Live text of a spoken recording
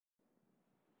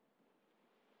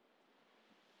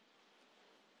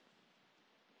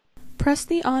Press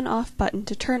the on-off button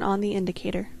to turn on the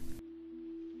indicator.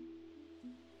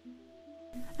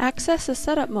 Access the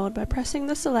setup mode by pressing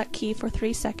the select key for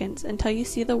 3 seconds until you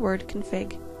see the word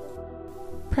config.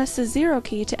 Press the 0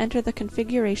 key to enter the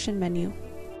configuration menu.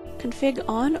 Config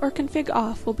on or config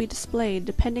off will be displayed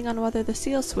depending on whether the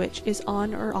seal switch is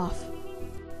on or off.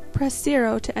 Press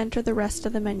 0 to enter the rest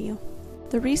of the menu.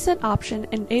 The reset option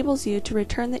enables you to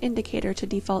return the indicator to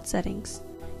default settings.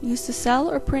 Use the cell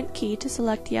or print key to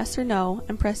select yes or no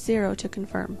and press 0 to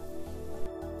confirm.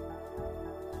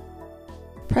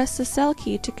 Press the cell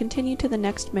key to continue to the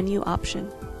next menu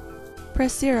option.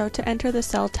 Press 0 to enter the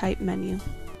cell type menu.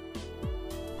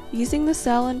 Using the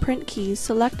cell and print keys,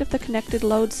 select if the connected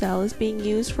load cell is being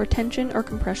used for tension or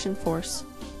compression force.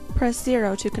 Press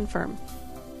 0 to confirm.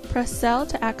 Press cell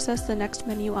to access the next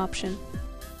menu option.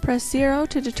 Press 0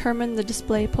 to determine the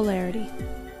display polarity.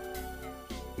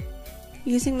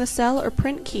 Using the cell or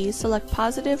print keys, select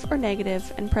positive or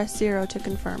negative and press 0 to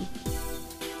confirm.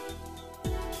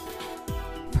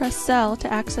 Press cell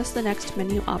to access the next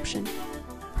menu option.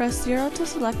 Press 0 to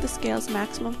select the scale's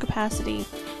maximum capacity.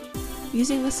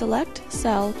 Using the select,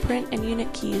 cell, print, and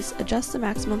unit keys, adjust the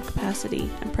maximum capacity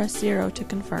and press 0 to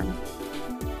confirm.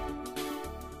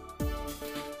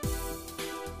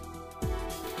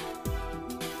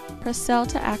 Press cell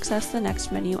to access the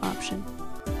next menu option.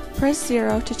 Press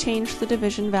 0 to change the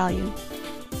division value.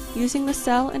 Using the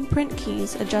cell and print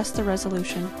keys, adjust the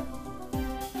resolution.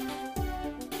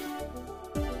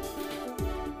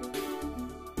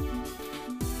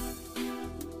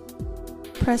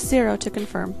 Press 0 to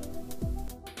confirm.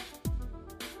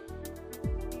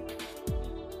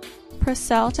 Press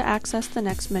cell to access the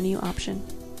next menu option.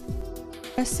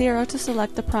 Press 0 to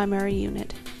select the primary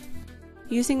unit.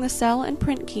 Using the cell and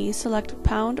print keys, select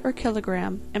pound or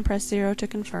kilogram and press 0 to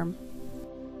confirm.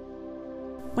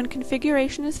 When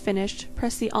configuration is finished,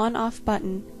 press the on-off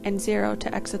button and 0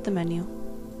 to exit the menu.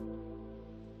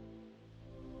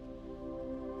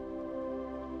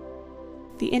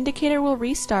 The indicator will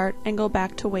restart and go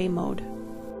back to weigh mode.